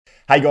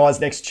Hey guys,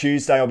 next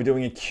Tuesday I'll be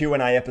doing a Q&A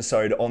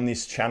episode on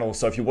this channel.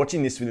 So if you're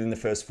watching this within the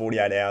first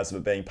 48 hours of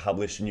it being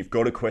published and you've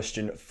got a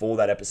question for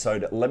that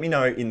episode, let me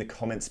know in the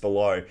comments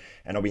below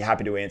and I'll be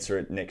happy to answer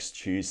it next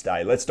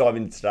Tuesday. Let's dive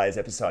into today's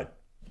episode.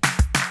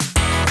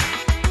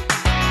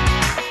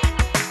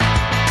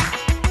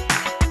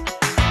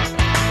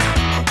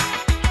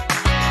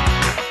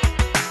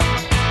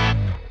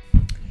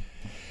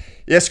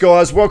 Yes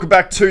guys, welcome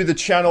back to the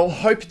channel.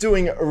 Hope you're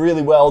doing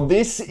really well.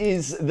 This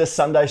is the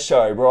Sunday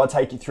show where I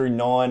take you through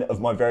 9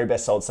 of my very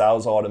best sold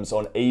sales items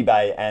on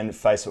eBay and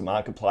Facebook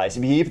Marketplace.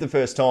 If you're here for the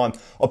first time,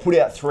 I put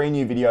out 3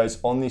 new videos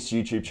on this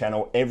YouTube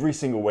channel every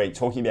single week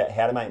talking about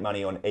how to make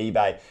money on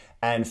eBay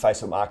and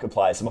Facebook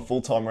Marketplace. I'm a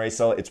full-time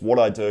reseller, it's what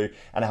I do,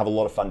 and I have a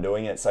lot of fun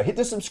doing it. So hit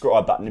the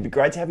subscribe button, it'd be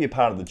great to have you a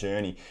part of the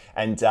journey,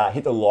 and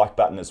hit the like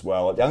button as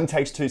well. It only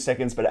takes 2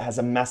 seconds, but it has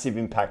a massive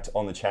impact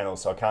on the channel,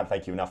 so I can't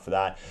thank you enough for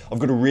that. I've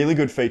got a really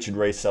good featured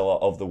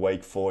reseller of the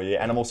week for you,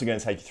 and I'm also gonna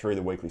take you through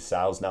the weekly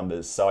sales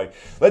numbers. So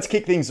let's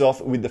kick things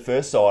off with the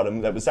first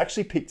item that was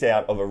actually picked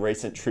out of a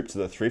recent Trip to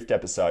the Thrift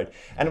episode,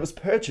 and it was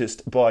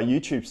purchased by a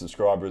YouTube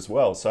subscriber as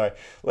well. So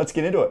let's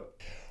get into it.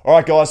 All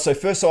right guys, so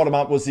first item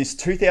up was this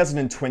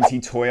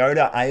 2020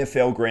 Toyota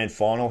AFL Grand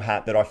Final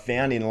hat that I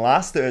found in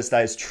last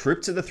Thursday's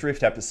Trip to the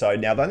Thrift episode.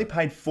 Now I've only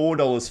paid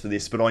 $4 for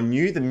this, but I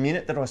knew the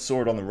minute that I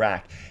saw it on the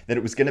rack that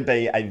it was gonna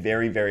be a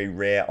very, very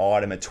rare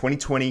item. A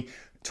 2020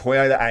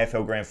 Toyota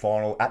AFL Grand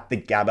Final at the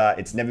Gabba.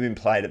 It's never been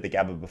played at the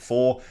Gabba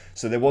before,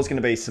 so there was going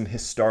to be some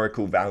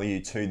historical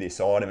value to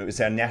this item. It was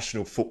our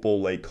National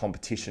Football League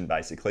competition,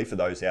 basically, for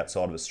those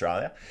outside of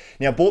Australia.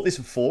 Now, I bought this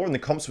before, and the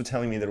comps were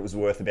telling me that it was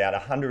worth about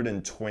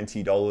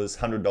 $120,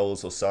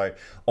 $100 or so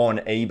on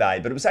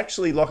eBay, but it was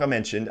actually, like I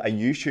mentioned, a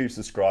YouTube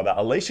subscriber,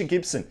 Alicia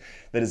Gibson,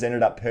 that has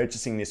ended up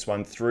purchasing this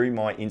one through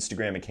my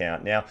Instagram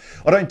account. Now,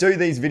 I don't do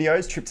these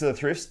videos, Trip to the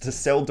Thrifts, to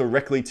sell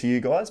directly to you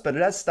guys, but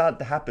it has started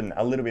to happen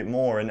a little bit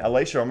more, and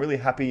Alicia, I'm really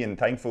happy and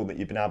thankful that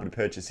you've been able to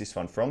purchase this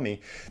one from me.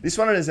 This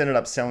one has ended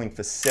up selling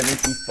for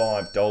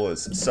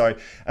 $75. So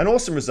an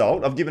awesome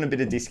result. I've given a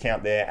bit of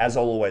discount there, as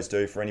I'll always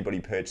do for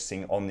anybody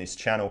purchasing on this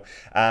channel.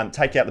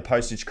 Take out the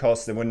postage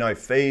costs. There were no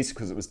fees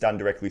because it was done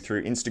directly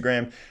through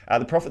Instagram.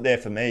 The profit there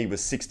for me was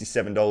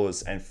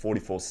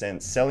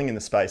 $67.44, selling in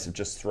the space of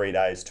just 3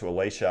 days to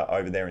Alicia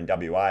over there in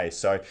WA.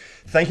 So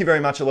thank you very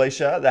much,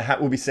 Alicia. The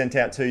hat will be sent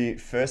out to you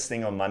first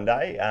thing on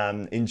Monday.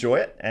 Enjoy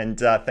it, and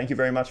thank you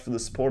very much for the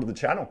support of the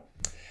channel.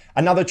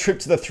 Another Trip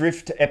to the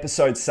Thrift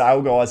episode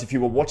sale, guys. If you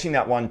were watching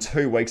that one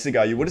 2 weeks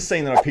ago, you would have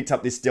seen that I picked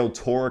up this Del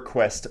Toro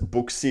Quest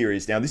book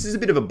series. Now, this is a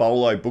bit of a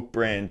bolo book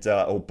brand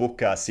or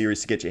book series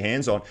to get your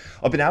hands on.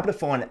 I've been able to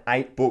find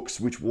 8 books,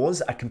 which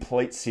was a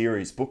complete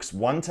series, books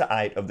 1 to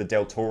 8 of the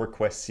Del Toro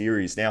Quest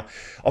series. Now,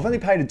 I've only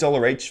paid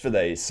 $1 each for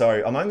these,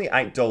 so I'm only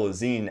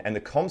 $8 in, and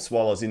the comps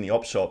while I was in the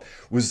op shop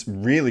was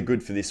really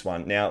good for this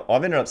one. Now,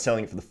 I've ended up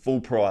selling it for the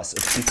full price of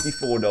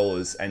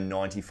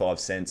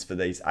 $54.95 for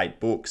these 8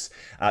 books.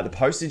 The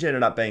postage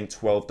ended up being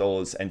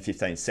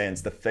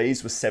 $12.15. The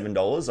fees were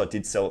 $7. I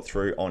did sell it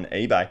through on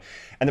eBay.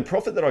 And the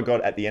profit that I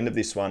got at the end of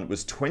this one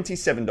was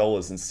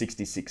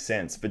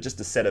 $27.66 for just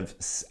a set of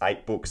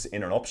 8 books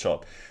in an op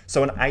shop.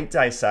 So an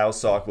 8-day sales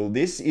cycle.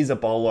 This is a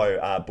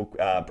bolo book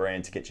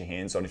brand to get your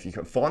hands on. If you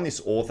can find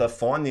this author,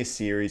 find this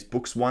series,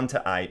 books 1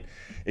 to 8,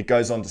 it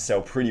goes on to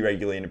sell pretty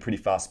regularly in a pretty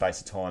fast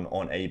space of time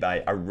on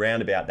eBay,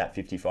 around about that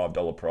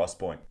 $55 price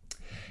point.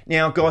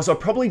 Now, guys, I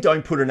probably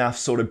don't put enough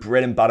sort of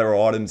bread and butter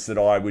items that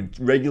I would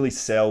regularly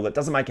sell that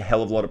doesn't make a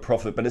hell of a lot of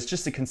profit, but it's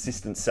just a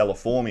consistent seller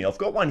for me. I've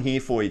got one here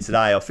for you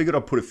today. I figured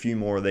I'd put a few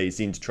more of these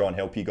in to try and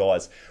help you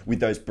guys with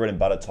those bread and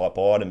butter type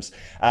items.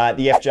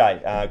 The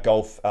FJ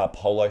golf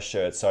polo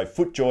shirt. So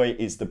FootJoy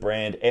is the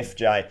brand,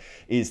 FJ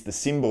is the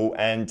symbol,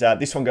 and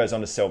this one goes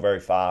on to sell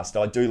very fast.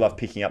 I do love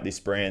picking up this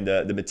brand.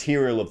 The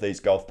material of these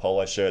golf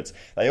polo shirts,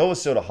 they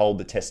always sort of hold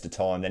the test of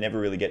time. They never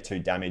really get too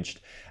damaged.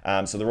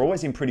 So they're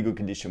always in pretty good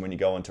condition when you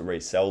go on to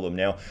resell them.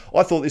 Now,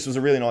 I thought this was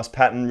a really nice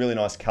pattern, really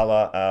nice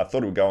color.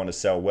 Thought it would go on to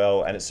sell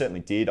well, and it certainly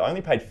did. I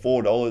only paid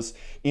 $4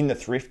 in the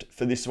thrift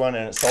for this one,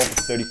 and it sold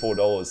for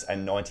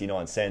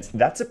 $34.99.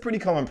 That's a pretty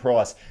common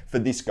price for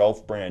this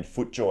golf brand,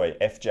 FootJoy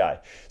FJ.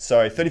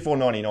 So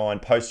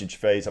 $34.99 postage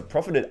fees. I've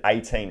profited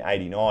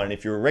 $18.89, and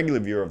if you're a regular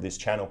viewer of this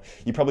channel,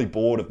 you're probably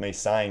bored of me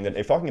saying that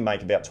if I can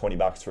make about 20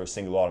 bucks for a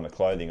single item of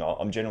clothing,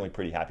 I'm generally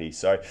pretty happy.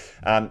 So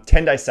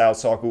 10-day sales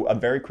cycle, a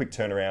very quick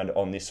turnaround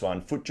on this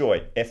one.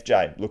 FootJoy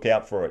FJ, look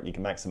out for it. You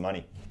can make some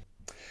money.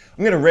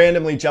 I'm going to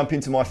randomly jump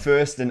into my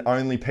first and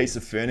only piece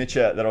of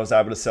furniture that I was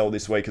able to sell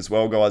this week as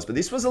well, guys. But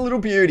this was a little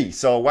beauty,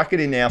 so I'll whack it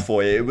in now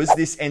for you. It was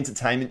this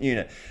entertainment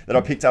unit that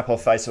I picked up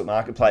off Facebook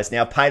Marketplace.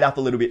 Now, I paid up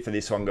a little bit for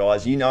this one,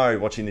 guys. You know,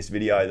 watching this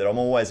video, that I'm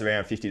always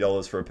around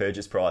 $50 for a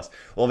purchase price.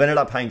 Well, I've ended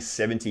up paying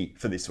 $70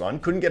 for this one.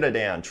 Couldn't get her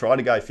down. Tried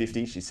to go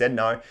 50. She said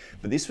no.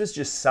 But this was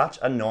just such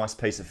a nice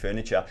piece of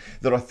furniture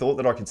that I thought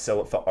that I could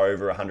sell it for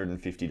over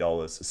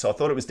 $150. So I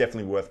thought it was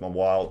definitely worth my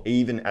while,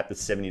 even at the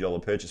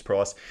 $70 purchase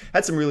price.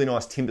 Had some really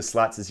nice timber timber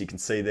slats, as you can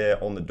see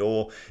there on the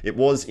door. It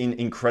was in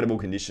incredible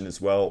condition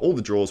as well. All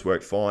the drawers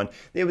worked fine.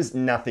 There was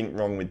nothing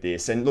wrong with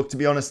this. And look, to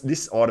be honest,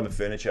 this item of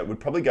furniture would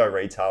probably go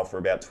retail for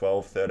about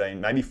 $12, $13,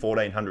 maybe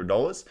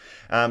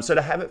 $1,400. So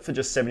to have it for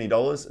just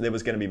 $70, there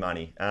was going to be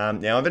money.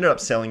 Now I've ended up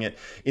selling it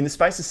in the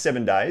space of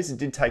 7 days. It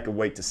did take a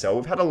week to sell.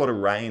 We've had a lot of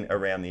rain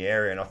around the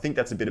area, and I think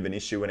that's a bit of an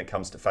issue when it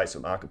comes to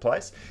Facebook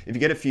Marketplace. If you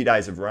get a few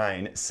days of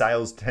rain,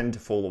 sales tend to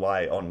fall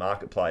away on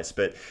Marketplace.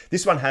 But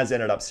this one has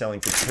ended up selling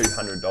for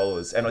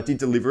 $200, and I did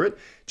deliver it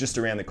just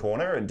around the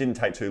corner. It didn't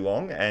take too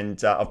long,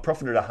 and I've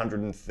profited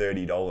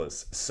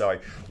 $130. So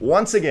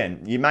once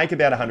again, you make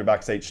about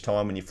 $100 each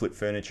time when you flip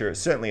furniture.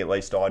 Certainly, at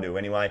least I do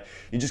anyway.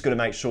 You just got to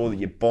make sure that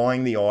you're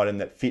buying the item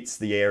that fits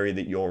the area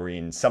that you're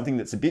in, something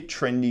that's a bit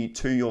trendy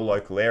to your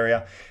local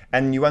area,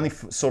 and you only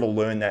sort of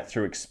learn that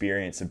through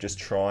experience of just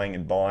trying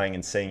and buying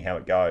and seeing how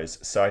it goes.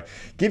 So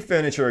give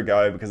furniture a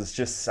go, because it's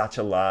just such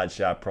a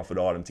large profit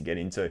item to get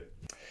into.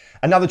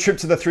 Another trip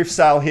to the thrift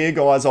sale here,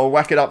 guys. I'll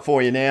whack it up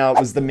for you now. It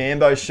was the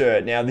Mambo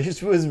shirt. Now,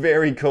 this was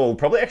very cool.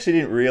 Probably actually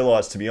didn't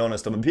realize, to be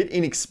honest, I'm a bit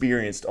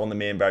inexperienced on the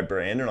Mambo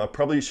brand, and I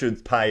probably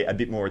should pay a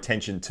bit more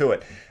attention to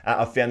it.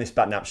 I found this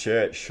button-up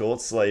shirt,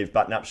 short sleeve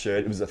button-up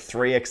shirt. It was a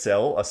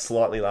 3XL, a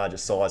slightly larger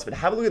size, but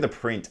have a look at the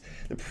print.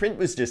 The print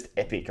was just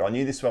epic. I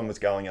knew this one was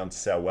going on to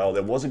sell well.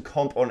 There was a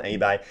comp on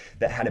eBay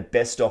that had a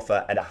best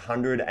offer at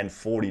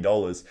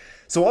 $140.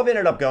 So I've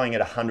ended up going at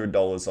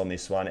 $100 on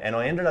this one, and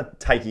I ended up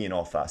taking an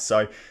offer.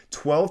 So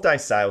 12-day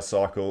sales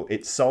cycle,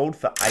 it sold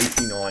for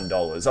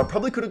 $89. I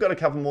probably could have got a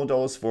couple more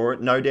dollars for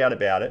it, no doubt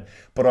about it,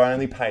 but I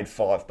only paid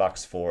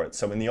 $5 for it.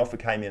 So when the offer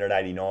came in at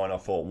 89, I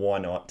thought, why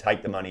not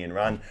take the money and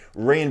run,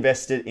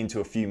 reinvest it into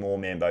a few more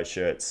Mambo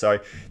shirts. So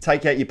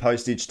take out your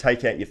postage,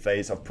 take out your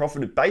fees. I've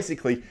profited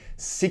basically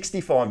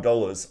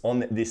 $65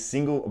 on this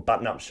single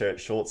button-up shirt,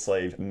 short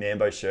sleeve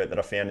Mambo shirt that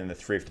I found in the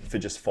thrift for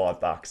just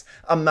 $5.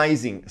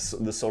 Amazing,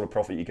 the sort of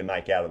profit you can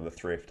make out of the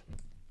thrift.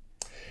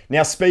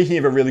 Now, speaking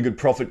of a really good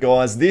profit,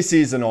 guys, this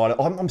is an item.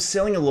 I'm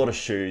selling a lot of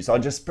shoes.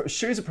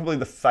 Shoes are probably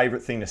the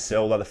favorite thing to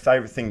sell. They're the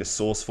favorite thing to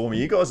source for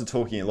me. You guys are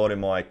talking a lot in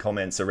my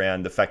comments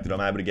around the fact that I'm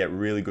able to get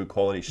really good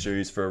quality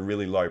shoes for a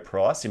really low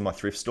price in my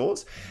thrift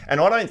stores. And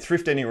I don't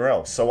thrift anywhere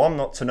else, so I'm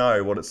not to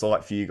know what it's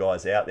like for you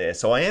guys out there.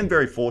 So I am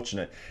very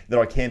fortunate that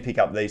I can pick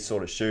up these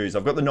sort of shoes.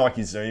 I've got the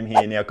Nike Zoom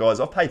here. Now, guys,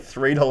 I've paid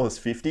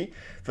 $3.50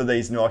 for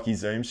these Nike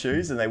Zoom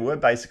shoes, and they were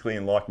basically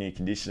in like new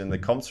condition, and the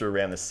comps are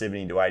around the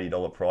 $70 to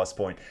 $80 price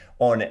point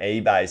on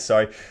eBay.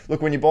 So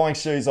look, when you're buying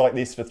shoes like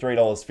this for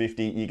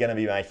 $3.50, you're going to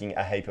be making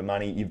a heap of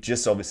money. You've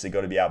just obviously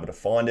got to be able to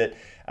find it.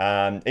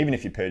 Even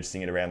if you're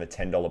purchasing it around the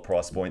 $10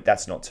 price point,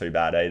 that's not too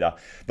bad either.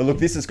 But look,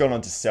 this has gone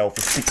on to sell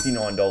for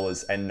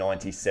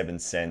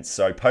 $69.97.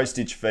 So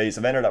postage fees,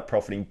 I've ended up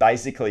profiting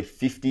basically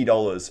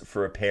 $50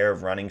 for a pair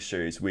of running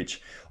shoes,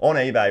 which on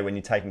eBay, when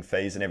you're taking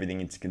fees and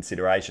everything into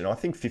consideration, I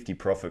think 50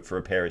 profit for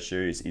a pair of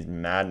shoes is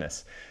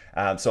madness.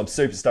 So I'm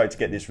super stoked to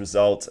get this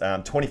result.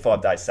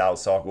 25-day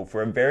sales cycle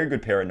for a very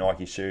good pair of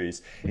Nike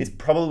shoes. It's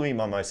probably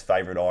my most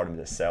favorite item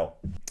to sell.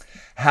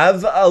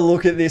 Have a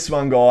look at this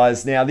one,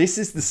 guys. Now, this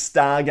is the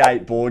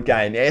Stargate board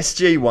game,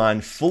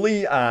 SG1,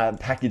 fully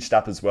packaged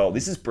up as well.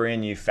 This is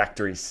brand new,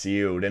 factory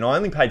sealed, and I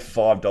only paid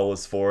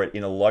 $5 for it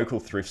in a local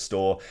thrift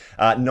store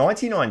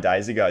 99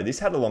 days ago. This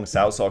had a long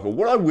sales cycle.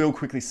 What I will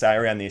quickly say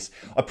around this,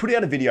 I put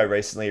out a video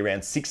recently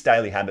around 6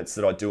 daily habits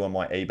that I do on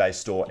my eBay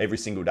store every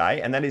single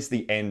day, and that is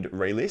the end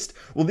relist.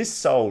 Well, this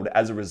sold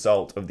as a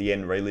result of the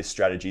end relist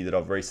strategy that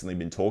I've recently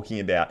been talking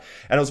about,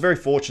 and I was very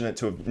fortunate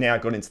to have now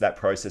got into that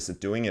process of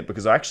doing it,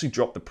 because I actually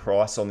dropped the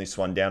price on this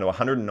one down to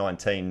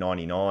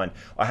 $119.99.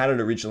 I had it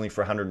originally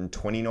for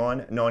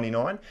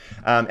 $129.99,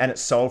 and it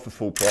sold for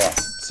full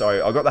price.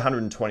 So I got the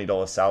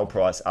 $120 sale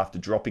price after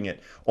dropping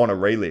it on a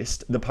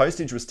relist. The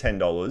postage was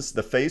 $10.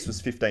 The fees was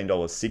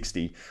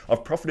 $15.60.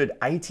 I've profited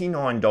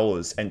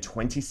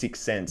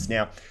 $89.26.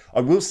 Now,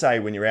 I will say,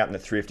 when you're out in the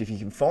thrift, if you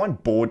can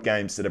find board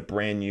games that are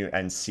brand new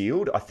and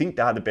sealed, I think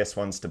they're the best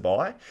ones to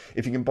buy.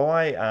 If you can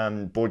buy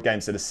board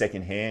games that are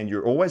secondhand,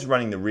 you're always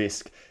running the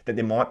risk that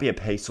there might be a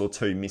piece or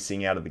two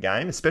missing out of the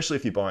game, especially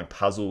if you're buying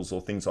puzzles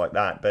or things like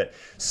that. But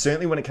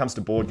certainly when it comes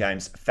to board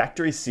games,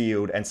 factory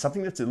sealed and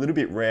something that's a little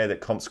bit rare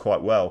that comps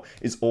quite well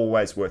is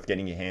always worth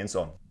getting your hands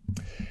on.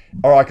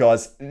 All right,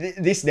 guys,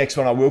 this next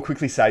one, I will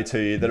quickly say to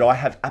you that I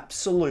have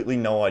absolutely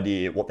no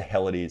idea what the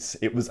hell it is.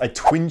 It was a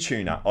twin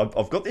tuner.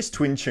 I've got this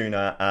twin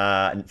tuner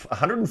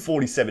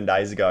 147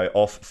 days ago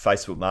off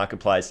Facebook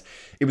Marketplace.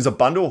 It was a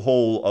bundle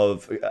haul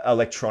of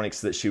electronics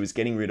that she was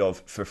getting rid of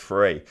for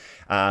free.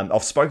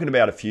 I've spoken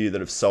about a few that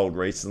have sold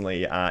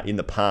recently in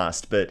the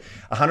past, but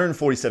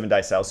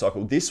 147-day sales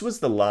cycle. This was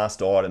the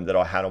last item that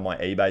I had on my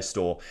eBay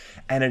store,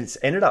 and it's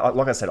ended up,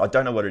 like I said, I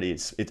don't know what it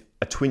is. It's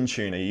a twin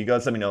tuner. You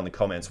guys let me know in the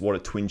comments what a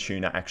twin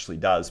tuner actually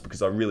does,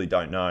 because I really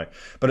don't know.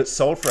 But it's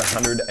sold for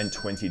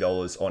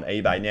 $120 on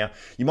eBay. Now,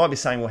 you might be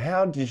saying, well,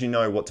 how did you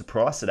know what to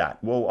price it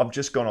at? Well, I've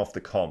just gone off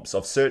the comps.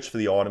 I've searched for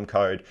the item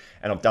code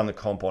and I've done the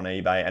comp on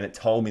eBay, and it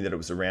told me that it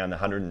was around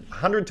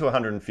 $100 to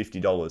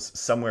 $150,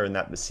 somewhere in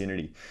that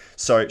vicinity.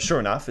 So sure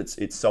enough,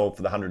 it's sold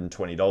for the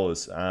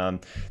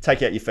 $120.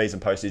 Take out your fees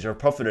and postage. I've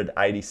profited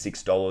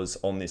 $86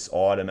 on this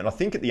item. And I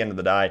think at the end of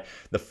the day,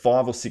 the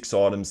 5 or 6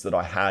 items that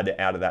I had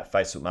out of that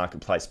Facebook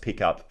Marketplace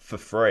pickup for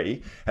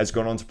free has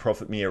gone on to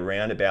profit me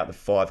around about the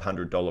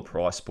 $500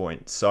 price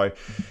point. So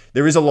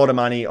there is a lot of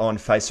money on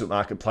Facebook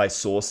Marketplace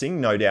sourcing,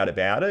 no doubt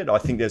about it. I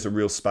think there's a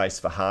real space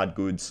for hard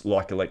goods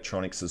like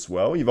electronics as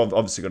well. You've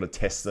obviously got to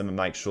test them and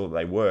make sure that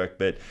they work,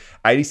 but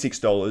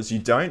 $86, you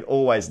don't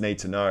always need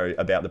to know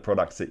about the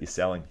products that you're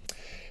selling.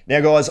 Now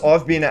guys,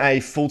 I've been a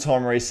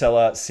full-time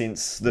reseller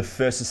since the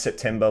 1st of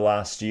September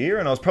last year,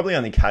 and I was probably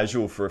only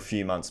casual for a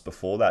few months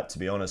before that, to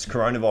be honest.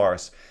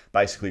 Coronavirus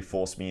basically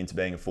forced me into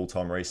being a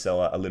full-time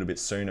reseller a little bit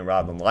sooner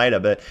rather than later,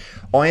 but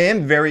I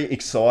am very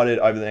excited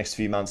over the next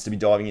few months to be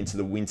diving into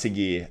the winter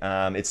gear.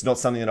 It's not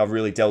something that I've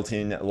really dealt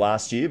in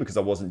last year because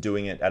I wasn't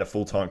doing it at a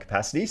full-time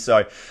capacity,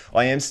 so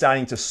I am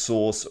starting to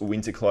source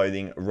winter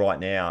clothing right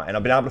now, and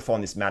I've been able to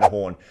find this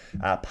Matterhorn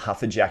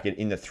puffer jacket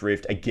in the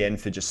thrift, again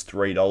for just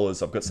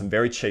 $3. I've got some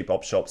very cheap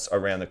op shops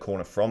around the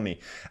corner from me,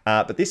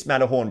 but this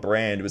Matterhorn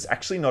brand was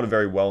actually not a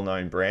very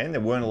well-known brand.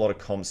 There weren't a lot of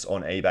comps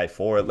on eBay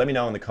for it. Let me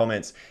know in the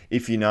comments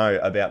if you know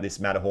about this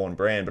Matterhorn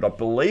brand, but I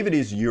believe it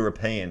is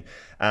European.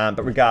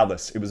 But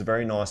regardless, it was a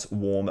very nice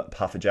warm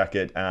puffer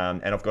jacket,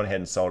 and I've gone ahead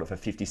and sold it for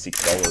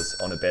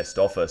 $56 on a best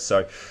offer.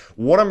 So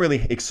what I'm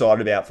really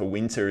excited about for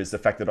winter is the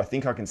fact that I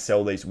think I can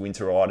sell these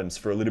winter items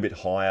for a little bit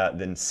higher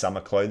than summer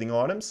clothing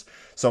items.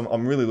 So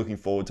I'm really looking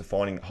forward to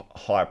finding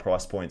higher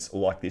price points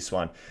like this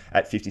one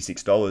at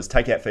 $56.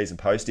 Take out fees and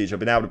postage. I've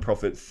been able to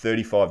profit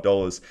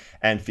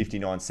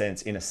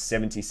 $35.59 in a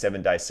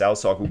 77-day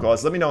sales cycle.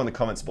 Guys, let me know in the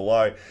comments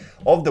below,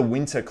 of the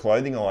winter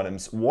clothing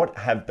items, what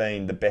have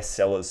been the best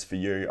sellers for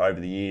you over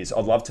the years?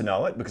 I'd love to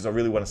know it because I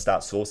really want to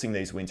start sourcing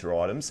these winter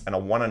items, and I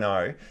want to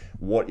know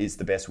what is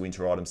the best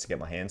winter items to get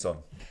my hands on.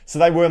 So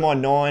they were my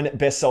 9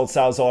 best sold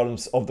sales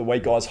items of the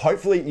week, guys.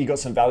 Hopefully you got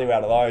some value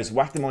out of those.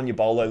 Whack them on your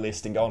BOLO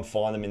list and go and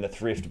find them in the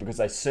thrift, because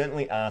they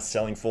certainly are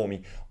selling for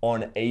me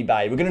on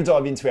eBay. We're going to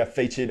dive into our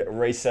featured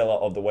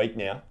reseller of the week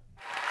now.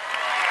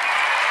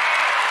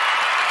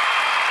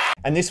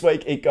 And this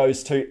week it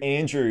goes to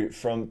Andrew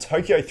from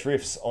Tokyo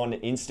Thrifts on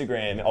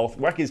Instagram. I'll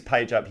whack his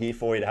page up here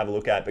for you to have a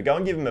look at, but go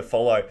and give him a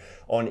follow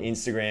on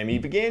Instagram. He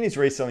began his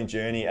reselling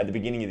journey at the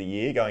beginning of the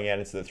year, going out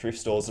into the thrift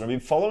stores, and I've been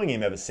following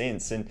him ever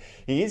since. And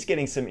he is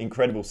getting some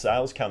incredible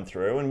sales come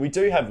through. And we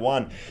do have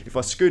one, if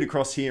I scoot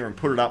across here and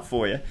put it up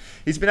for you,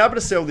 he's been able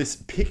to sell this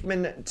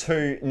Pikmin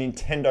 2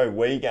 Nintendo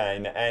Wii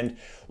game. And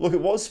look,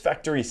 it was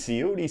factory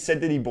sealed. He said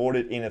that he bought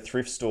it in a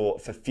thrift store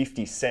for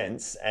 50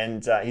 cents,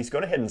 and he's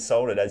gone ahead and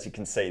sold it, as you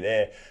can see there,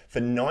 for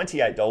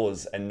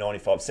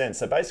 $98.95.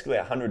 So basically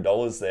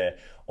 $100 there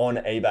on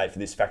eBay for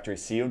this factory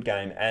sealed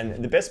game.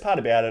 And the best part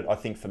about it, I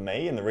think for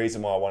me, and the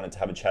reason why I wanted to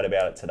have a chat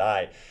about it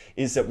today,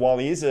 is that while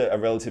he is a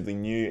relatively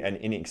new and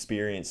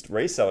inexperienced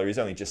reseller, he's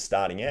only just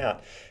starting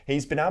out,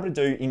 he's been able to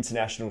do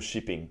international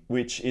shipping,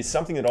 which is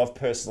something that I've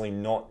personally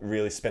not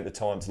really spent the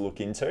time to look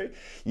into.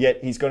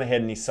 Yet he's gone ahead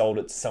and he sold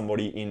it to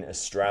somebody in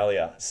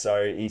Australia.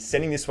 So he's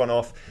sending this one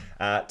off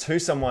to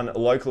someone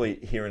locally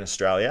here in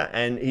Australia,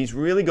 and he's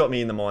really got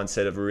me in the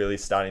mindset of really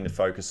starting to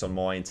focus on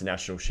my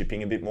international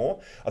shipping a bit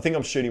more. I think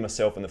I'm shooting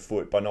myself in the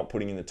foot by not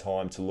putting in the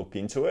time to look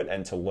into it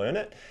and to learn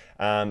it,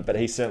 but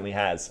he certainly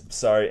has.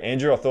 So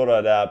Andrew, I thought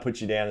I'd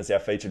put you down as our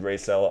featured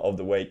reseller of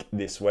the week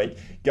this week.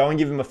 Go and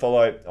give him a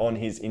follow on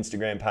his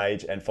Instagram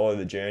page and follow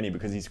the journey,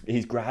 because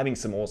he's grabbing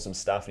some awesome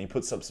stuff and he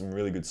puts up some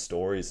really good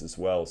stories as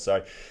well.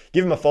 So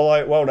give him a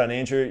follow. Well done,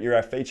 Andrew. You're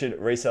our featured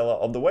reseller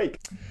of the week.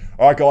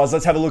 All right, guys,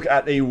 let's have a look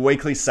at the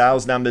weekly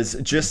sales numbers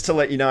just to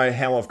let you know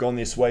how I've gone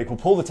this week. We'll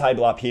pull the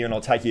table up here and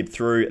I'll take you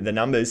through the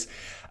numbers.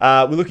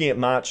 We're looking at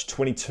March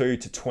 22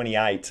 to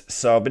 28.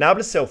 So I've been able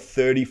to sell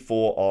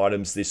 34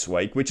 items this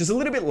week, which is a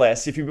little bit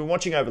less if you've been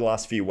watching over the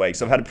last few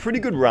weeks. I've had a pretty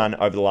good run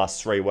over the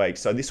last 3 weeks.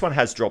 So this one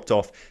has dropped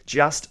off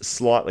just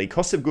slightly.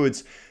 Cost of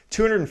goods,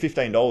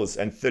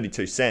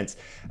 $215.32,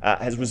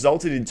 has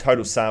resulted in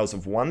total sales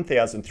of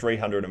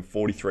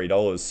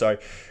 $1,343. So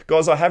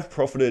guys, I have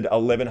profited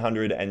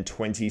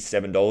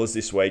 $1,127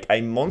 this week, a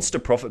monster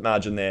profit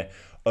margin there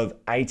of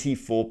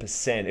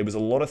 84%. It was a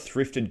lot of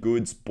thrifted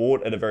goods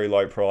bought at a very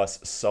low price,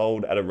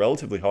 sold at a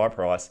relatively high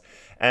price.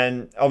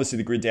 And obviously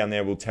the grid down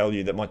there will tell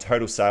you that my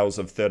total sales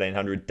of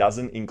 $1,300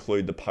 doesn't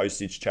include the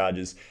postage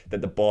charges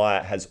that the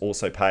buyer has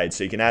also paid.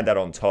 So you can add that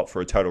on top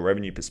for a total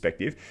revenue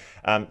perspective.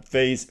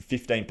 Fees,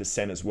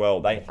 15% as well.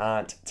 They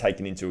aren't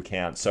taken into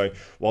account. So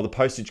while the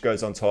postage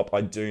goes on top, I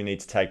do need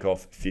to take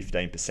off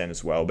 15%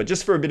 as well. But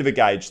just for a bit of a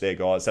gauge there,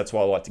 guys, that's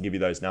why I like to give you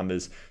those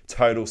numbers.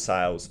 Total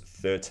sales,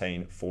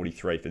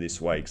 $1,343 for this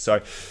week.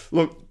 So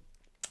look,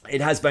 It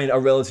has been a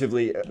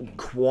relatively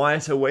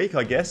quieter week,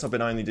 I guess. I've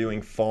been only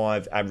doing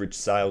 5 average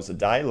sales a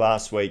day.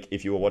 Last week,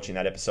 if you were watching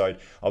that episode,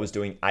 I was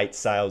doing 8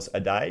 sales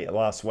a day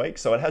last week.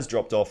 So it has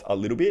dropped off a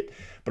little bit,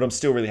 but I'm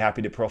still really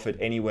happy to profit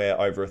anywhere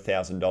over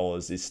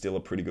 $1,000 is still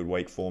a pretty good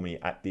week for me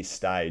at this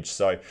stage.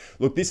 So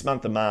look, this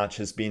month of March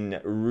has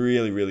been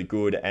really, really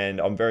good, and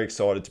I'm very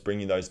excited to bring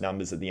you those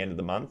numbers at the end of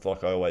the month,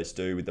 like I always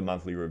do with the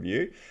monthly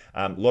review.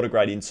 A lot of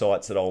great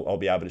insights that I'll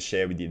be able to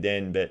share with you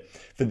then. But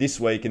for this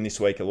week and this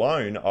week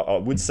alone, I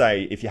would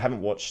say if you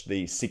haven't watched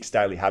the 6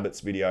 daily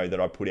habits video that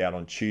I put out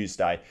on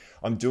Tuesday,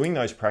 I'm doing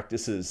those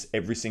practices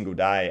every single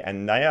day,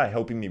 and they are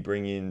helping me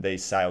bring in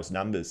these sales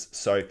numbers.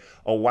 So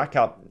I'll whack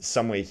up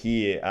somewhere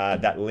here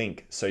that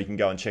link so you can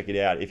go and check it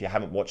out if you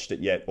haven't watched it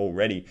yet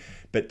already.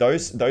 But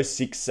those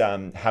 6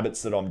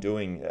 habits that I'm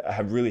doing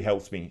have really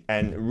helped me,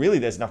 and really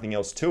there's nothing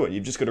else to it.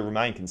 You've just got to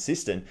remain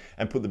consistent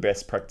and put the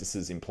best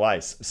practices in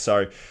place.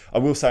 So I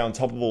will say on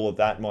top of all of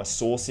that, my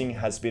sourcing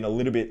has been a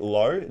little bit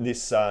low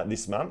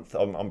this month.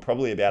 I'm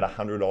probably about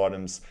 100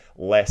 items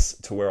less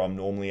to where I'm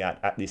normally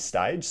at this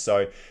stage.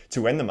 So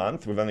to end the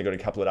month, we've only got a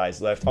couple of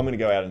days left. I'm going to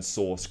go out and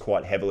source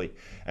quite heavily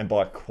and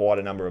buy quite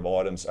a number of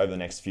items over the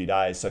next few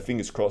days. So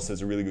fingers crossed,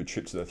 there's a really good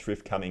trip to the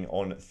thrift coming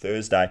on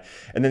Thursday.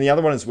 And then the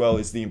other one as well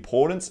is the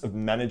importance of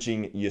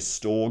managing your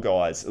store,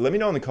 guys. Let me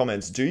know in the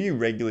comments, do you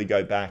regularly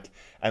go back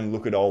and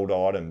look at old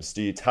items?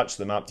 Do you touch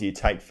them up? Do you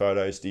take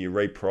photos? Do you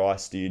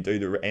reprice? Do you do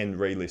the end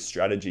relist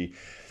strategy?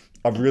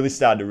 I've really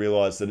started to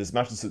realize that as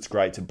much as it's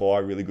great to buy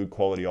really good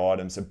quality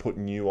items and put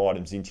new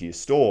items into your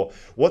store,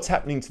 what's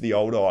happening to the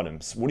old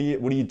items? What are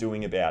you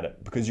doing about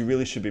it? Because you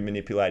really should be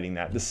manipulating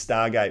that. The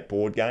Stargate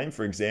board game,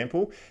 for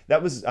example,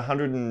 that was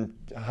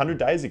 100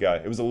 days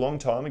ago. It was a long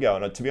time ago,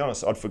 and to be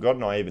honest, I'd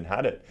forgotten I even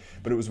had it.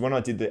 But it was when I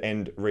did the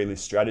end relist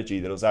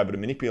strategy that I was able to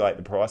manipulate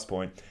the price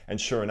point,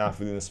 and sure enough,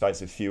 within the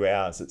space of a few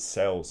hours, it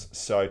sells.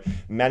 So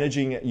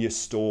managing your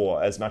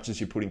store as much as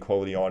you're putting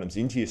quality items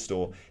into your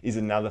store is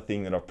another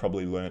thing that I've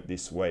probably learnt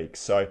this week.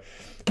 So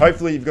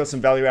hopefully you've got some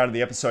value out of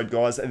the episode,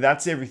 guys.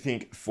 That's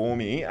everything for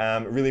me.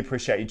 Really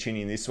appreciate you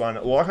tuning in this one.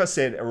 Like I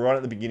said right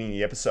at the beginning of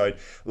the episode,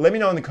 let me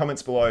know in the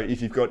comments below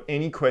if you've got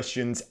any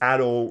questions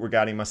at all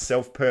regarding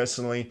myself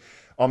personally.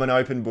 I'm an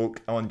open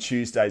book on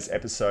Tuesday's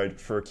episode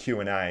for a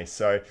Q&A.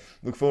 So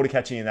look forward to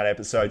catching you in that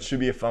episode.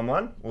 Should be a fun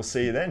one. We'll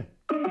see you then.